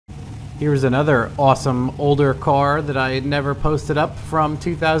Here's another awesome older car that I had never posted up from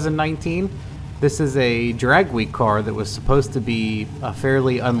 2019. This is a drag week car that was supposed to be a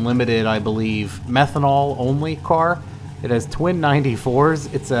fairly unlimited, I believe, methanol only car. It has twin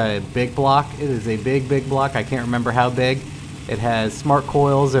 94s. It's a big block. It is a big block. I can't remember how big. It has smart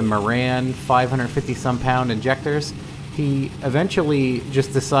coils and Moran 550 some pound injectors. He eventually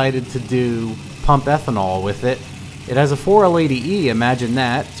just decided to do pump ethanol with it. It has a 4L80E, imagine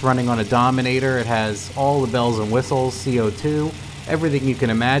that. It's running on a Dominator. It has all the bells and whistles, CO2, everything you can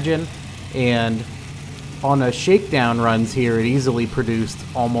imagine. And on a shakedown runs here, it easily produced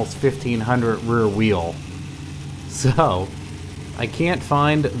almost 1,500 rear wheel. So, I can't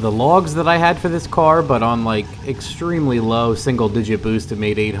find the logs that I had for this car, but on like extremely low single digit boost, it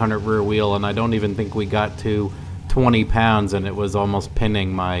made 800 rear wheel, and I don't even think we got to 20 pounds, and it was almost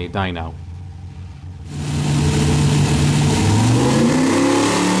pinning my dyno.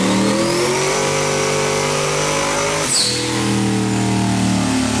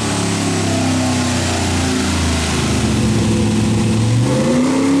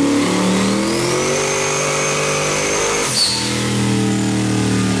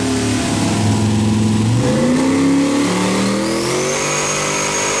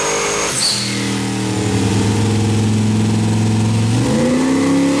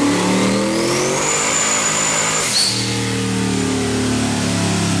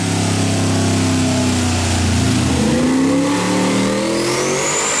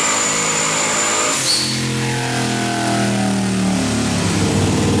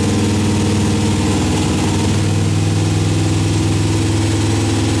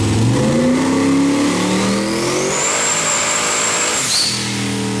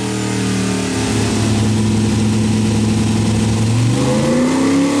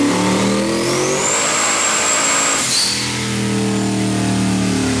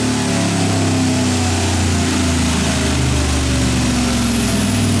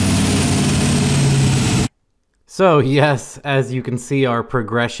 So yes, as you can see, our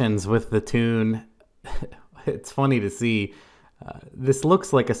progressions with the tune, it's funny to see. This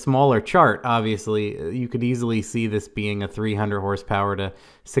looks like a smaller chart, obviously. You could easily see this being a 300 horsepower to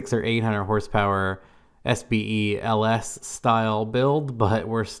 600 or 800 horsepower SBE LS style build, but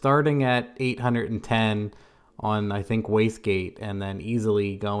we're starting at 810 on, I think, wastegate, and then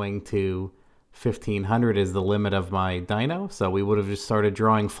easily going to 1,500 is the limit of my dyno. So we would have just started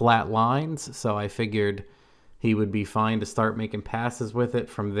drawing flat lines, so I figured he would be fine to start making passes with it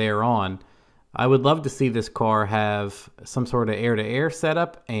from there on. I would love to see this car have some sort of air-to-air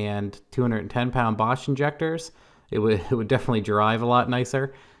setup and 210-pound Bosch injectors. It would definitely drive a lot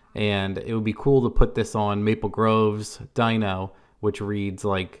nicer, and it would be cool to put this on Maple Grove's dyno, which reads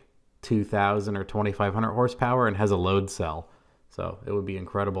like 2,000 or 2,500 horsepower and has a load cell. So it would be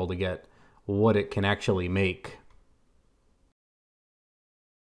incredible to get what it can actually make